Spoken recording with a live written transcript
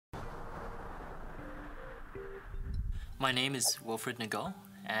My name is Wilfred Nago,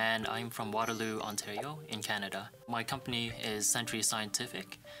 and I'm from Waterloo, Ontario, in Canada. My company is Sentry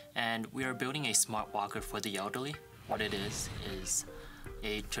Scientific, and we are building a smart walker for the elderly. What it is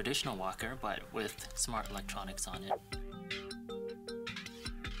a traditional walker, but with smart electronics on it.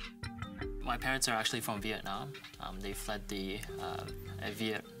 My parents are actually from Vietnam. They fled the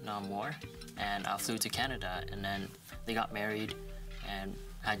Vietnam War, and I flew to Canada, and then they got married and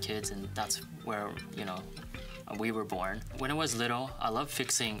had kids, and that's where, we were born. When I was little, I loved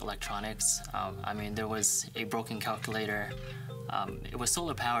fixing electronics. There was a broken calculator. It was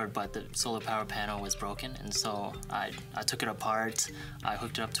solar powered, but the solar power panel was broken, and so I took it apart. I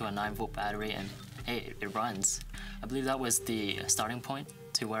hooked it up to a 9-volt battery, and hey, it runs. I believe that was the starting point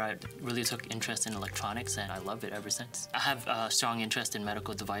to where I really took interest in electronics, and I love it ever since. I have a strong interest in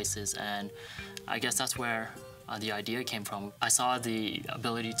medical devices, and I guess that's where the idea came from. I saw the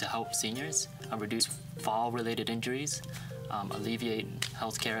ability to help seniors reduce fall-related injuries, alleviate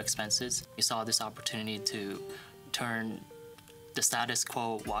healthcare expenses. We saw this opportunity to turn the status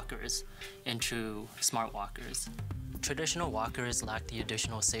quo walkers into smart walkers. Traditional walkers lack the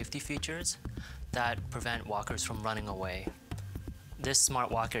additional safety features that prevent walkers from running away. This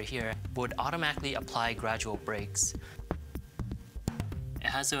smart walker here would automatically apply gradual brakes. It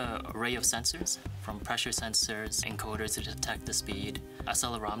has an array of sensors, from pressure sensors, encoders to detect the speed,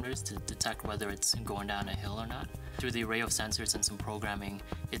 accelerometers to detect whether it's going down a hill or not. Through the array of sensors and some programming,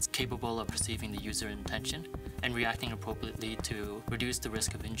 it's capable of perceiving the user intention and reacting appropriately to reduce the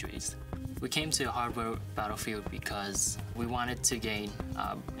risk of injuries. We came to a hardware battlefield because we wanted to gain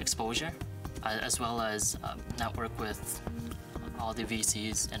exposure, as well as network with all the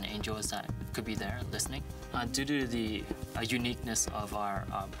VCs and angels that could be there listening. Due to the uniqueness of our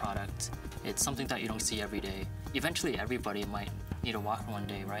product, it's something that you don't see every day. Eventually, everybody might need a walker one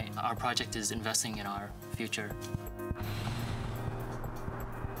day, right? Our project is investing in our future.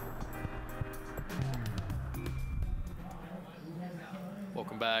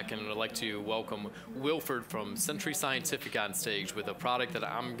 Welcome back, and I'd like to welcome Wilfred from Sentry Scientific on stage with a product that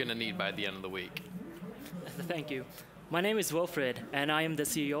I'm going to need by the end of the week. Thank you. My name is Wilfred, and I am the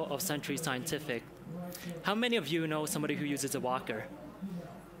CEO of Sentry Scientific. How many of you know somebody who uses a walker?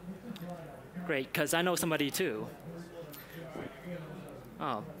 Great, because I know somebody too.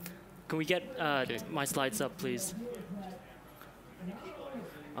 Oh, can we get my slides up, please?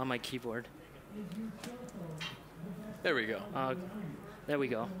 On my keyboard. There we go. There we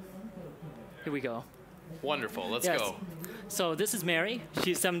go. Here we go. Wonderful, let's Yes. go. So this is Mary.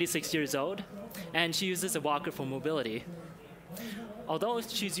 She's 76 years old, and she uses a walker for mobility. Although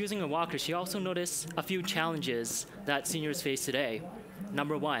she's using a walker, she also noticed a few challenges that seniors face today.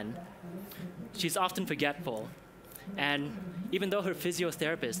 Number one, she's often forgetful. And even though her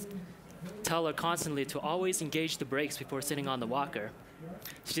physiotherapist tell her constantly to always engage the brakes before sitting on the walker,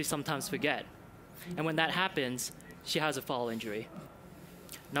 she sometimes forget. And when that happens, she has a fall injury.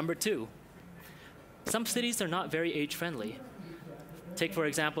 Number two, some cities are not very age-friendly. Take, for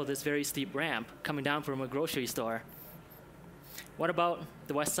example, this very steep ramp coming down from a grocery store. What about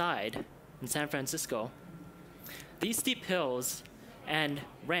the West Side in San Francisco? These steep hills and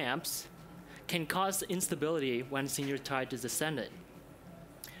ramps can cause instability when seniors try to descend it,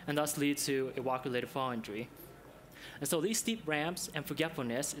 and thus lead to a walk-related fall injury. And so these steep ramps and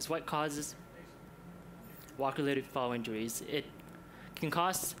forgetfulness is what causes walk-related fall injuries. It can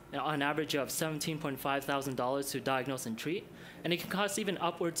cost an average of $17,500 to diagnose and treat, and it can cost even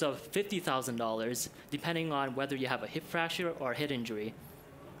upwards of $50,000 depending on whether you have a hip fracture or a head injury.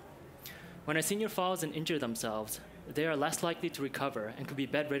 When a senior falls and injures themselves, they are less likely to recover and could be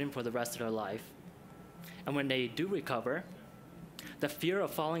bedridden for the rest of their life. And when they do recover, the fear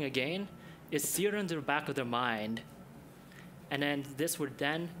of falling again is seared into the back of their mind, and then this would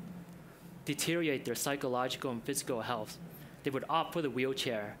then deteriorate their psychological and physical health. They would opt for the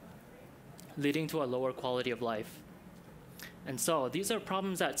wheelchair, leading to a lower quality of life. And so these are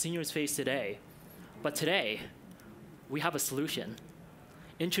problems that seniors face today. But today, we have a solution.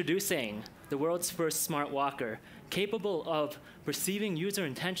 Introducing the world's first smart walker, capable of perceiving user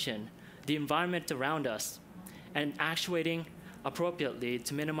intention, the environment around us, and actuating appropriately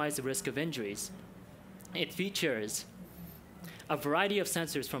to minimize the risk of injuries. It features a variety of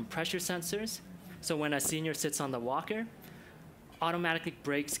sensors, from pressure sensors, so when a senior sits on the walker, automatic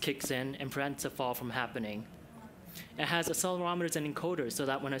brakes kicks in and prevents a fall from happening. It has accelerometers and encoders so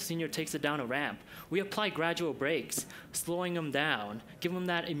that when a senior takes it down a ramp, we apply gradual brakes, slowing them down, give them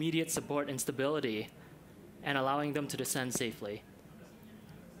that immediate support and stability, and allowing them to descend safely.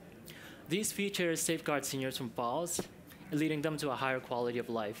 These features safeguard seniors from falls, leading them to a higher quality of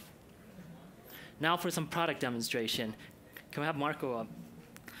life. Now for some product demonstration. Can we have Marco up?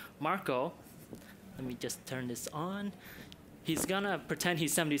 Marco, let me just turn this on. He's gonna pretend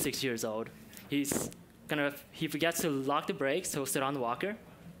he's 76 years old. He forgets to lock the brakes, so he'll sit on the walker.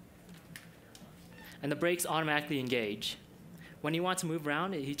 And the brakes automatically engage. When he wants to move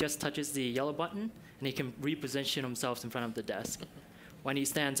around, he just touches the yellow button, and he can reposition himself in front of the desk. When he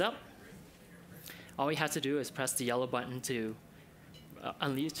stands up, all he has to do is press the yellow button to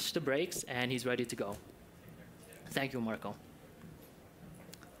unleash the brakes, and he's ready to go. Thank you, Marco.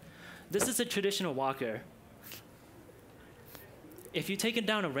 This is a traditional walker. If you take it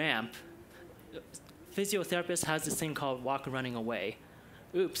down a ramp, physiotherapist has this thing called walker running away.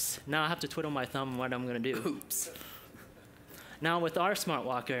 Oops, now I have to twiddle my thumb on what I'm gonna do. Oops. Now with our smart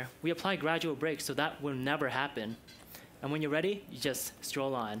walker, we apply gradual brakes so that will never happen. And when you're ready, you just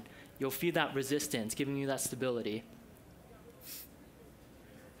stroll on. You'll feel that resistance, giving you that stability.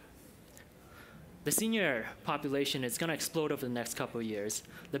 The senior population is gonna explode over the next couple of years.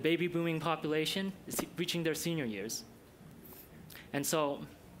 The baby booming population is reaching their senior years. And so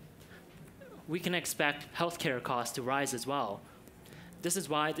we can expect healthcare costs to rise as well. This is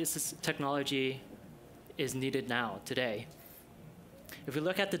why technology is needed now, today. If we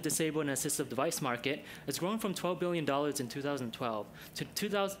look at the disabled and assistive device market, it's grown from $12 billion in 2012 to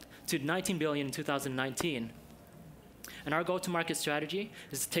 $19 billion in 2019. And our go-to-market strategy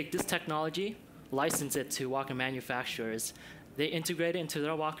is to take this technology, license it to walker manufacturers. They integrate it into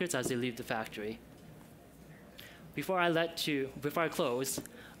their walkers as they leave the factory. Before I close,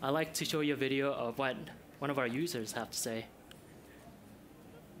 I'd like to show you a video of what one of our users have to say.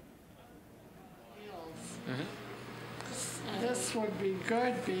 This would be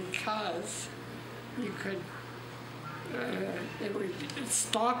good because you could, it would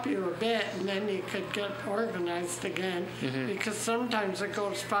stop you a bit and then you could get organized again because sometimes it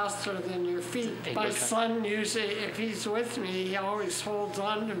goes faster than your feet. My son usually, if he's with me, he always holds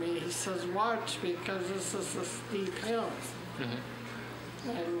on to me. He says, watch, because this is a steep hill.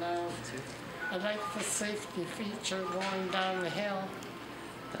 And I like the safety feature going down the hill.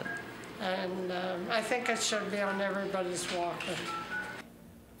 And I think it should be on everybody's walker.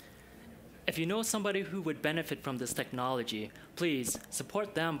 If you know somebody who would benefit from this technology, please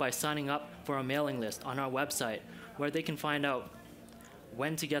support them by signing up for a mailing list on our website where they can find out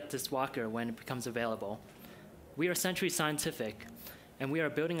when to get this walker when it becomes available. We are Sentry Scientific, and we are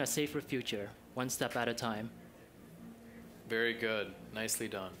building a safer future, one step at a time. Very good. Nicely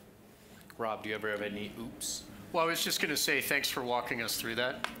done. Rob, do you ever have any oops? Well, I was just going to say thanks for walking us through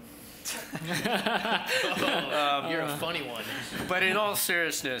that. You're a funny one. But in all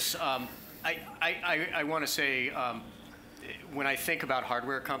seriousness, I want to say when I think about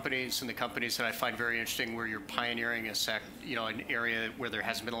hardware companies and the companies that I find very interesting where you're pioneering an area where there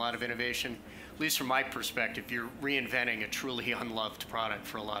hasn't been a lot of innovation, at least from my perspective, you're reinventing a truly unloved product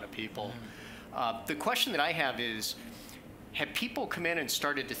for a lot of people. The question that I have is, have people come in and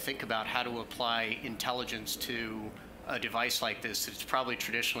started to think about how to apply intelligence to a device like this that's probably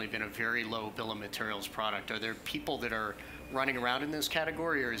traditionally been a very low bill of materials product? Are there people that are running around in this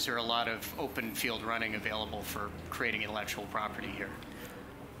category, or is there a lot of open field running available for creating intellectual property here?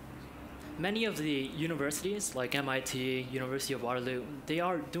 Many of the universities, like MIT, University of Waterloo, they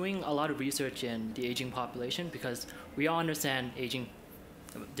are doing a lot of research in the aging population because we all understand aging,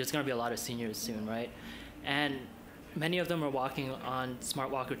 there's going to be a lot of seniors soon, right? And many of them are walking on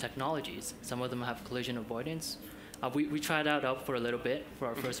smart walker technologies. Some of them have collision avoidance. We tried that out for a little bit for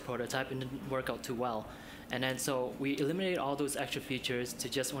our first prototype and didn't work out too well. And then so we eliminated all those extra features to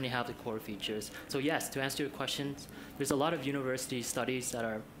just only have the core features. So yes, to answer your questions, there's a lot of university studies that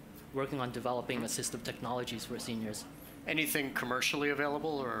are working on developing assistive technologies for seniors. Anything commercially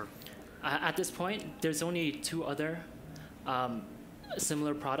available, or? At this point, there's only 2 other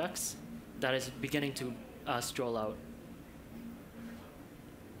similar products that is beginning to stroll out.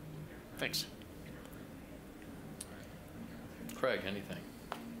 Thanks. Craig, anything?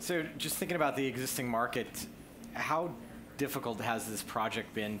 So just thinking about the existing market, how difficult has this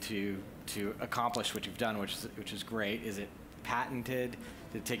project been to accomplish what you've done, which is great? Is it patented?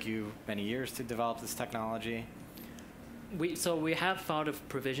 Did it take you many years to develop this technology? So we have filed a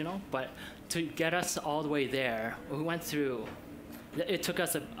provisional, but to get us all the way there, we went through, it took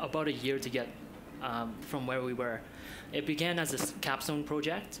us about a year to get from where we were. It began as a capstone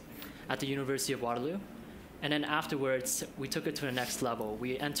project at the University of Waterloo. And then afterwards, we took it to the next level.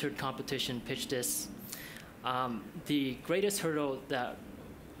 We entered competition, pitched this. The greatest hurdle that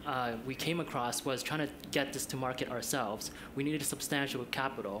we came across was trying to get this to market ourselves. We needed substantial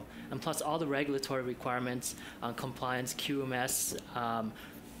capital, and plus all the regulatory requirements, compliance, QMS,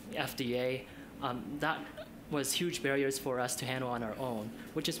 FDA. that was huge barriers for us to handle on our own,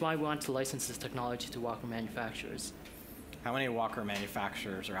 which is why we want to license this technology to walker manufacturers. How many walker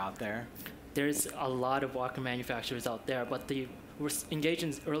manufacturers are out there? There's a lot of walker manufacturers out there, but we're engaged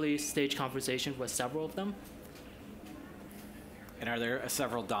in early stage conversation with several of them. And are there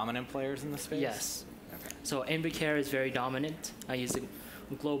several dominant players in the space? Yes. Okay. So Invicare is very dominant. He's a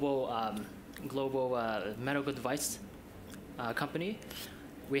global medical device company.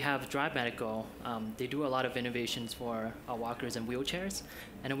 We have Drive Medical. They do a lot of innovations for walkers and wheelchairs.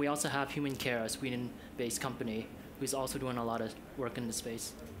 And then we also have Human Care, a Sweden-based company, who's also doing a lot of work in the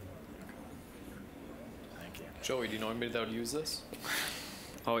space. Thank you. Joey, do you know anybody that would use this?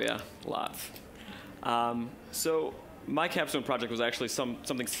 Oh yeah, lots. So my capstone project was actually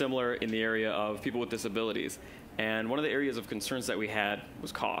something similar in the area of people with disabilities. And one of the areas of concerns that we had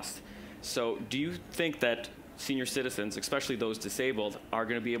was cost. So do you think that senior citizens, especially those disabled, are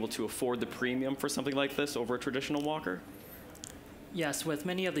going to be able to afford the premium for something like this over a traditional walker? Yes, with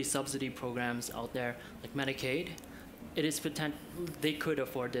many of these subsidy programs out there, like Medicaid, it is they could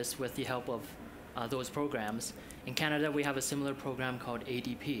afford this with the help of those programs. In Canada, we have a similar program called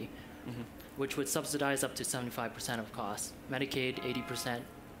ADP, which would subsidize up to 75% of costs. Medicaid, 80%.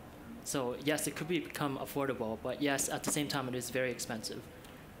 So yes, it could become affordable, but yes, at the same time, it is very expensive.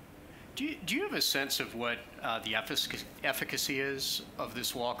 Do you have a sense of what the efficacy is of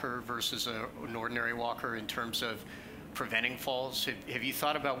this walker versus an ordinary walker in terms of preventing falls? Have you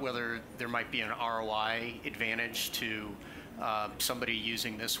thought about whether there might be an ROI advantage to somebody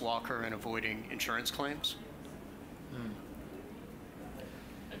using this walker and avoiding insurance claims?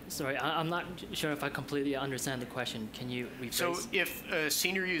 Sorry, I'm not sure if I completely understand the question. Can you rephrase? So if a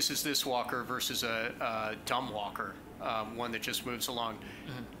senior uses this walker versus a dumb walker, one that just moves along,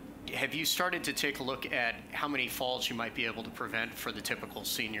 have you started to take a look at how many falls you might be able to prevent for the typical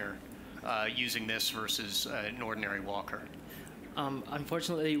senior using this versus an ordinary walker?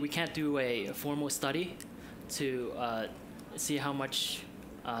 Unfortunately, we can't do a formal study to see how much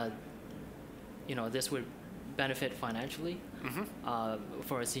this would benefit financially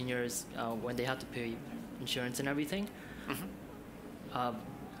for our seniors when they have to pay insurance and everything.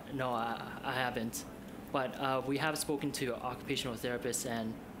 No, I haven't. But we have spoken to occupational therapists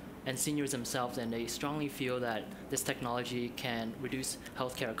and seniors themselves, and they strongly feel that this technology can reduce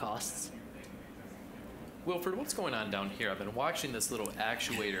healthcare costs. Wilford, what's going on down here? I've been watching this little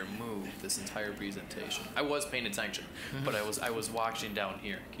actuator move this entire presentation. I was paying attention, but I was watching down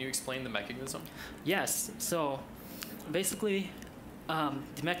here. Can you explain the mechanism? Yes. So basically, the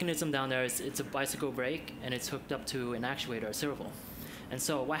mechanism down there is it's a bicycle brake, and it's hooked up to an actuator, a servo. And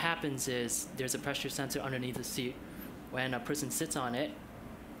so what happens is there's a pressure sensor underneath the seat. When a person sits on it,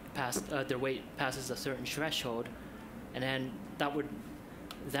 their weight passes a certain threshold, and then that would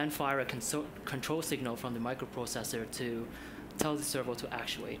then fire a control signal from the microprocessor to tell the servo to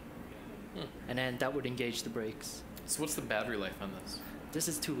actuate. And then that would engage the brakes. So what's the battery life on this? This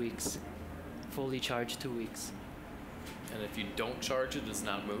is 2 weeks. Fully charged 2 weeks. And if you don't charge it, does it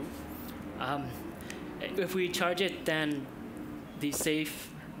not move? If we charge it, then the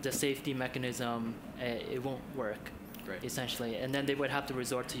safety mechanism, it won't work. Great. Essentially. And then they would have to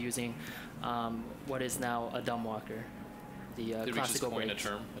resort to using what is now a dumb walker. The Did we just classical coin brakes. a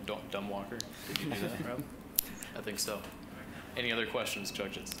term, a dumb walker? Did you do that, Rob? I think so. Any other questions,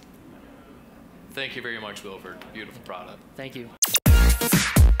 judges? Thank you very much, Wilford. Beautiful product. Thank you.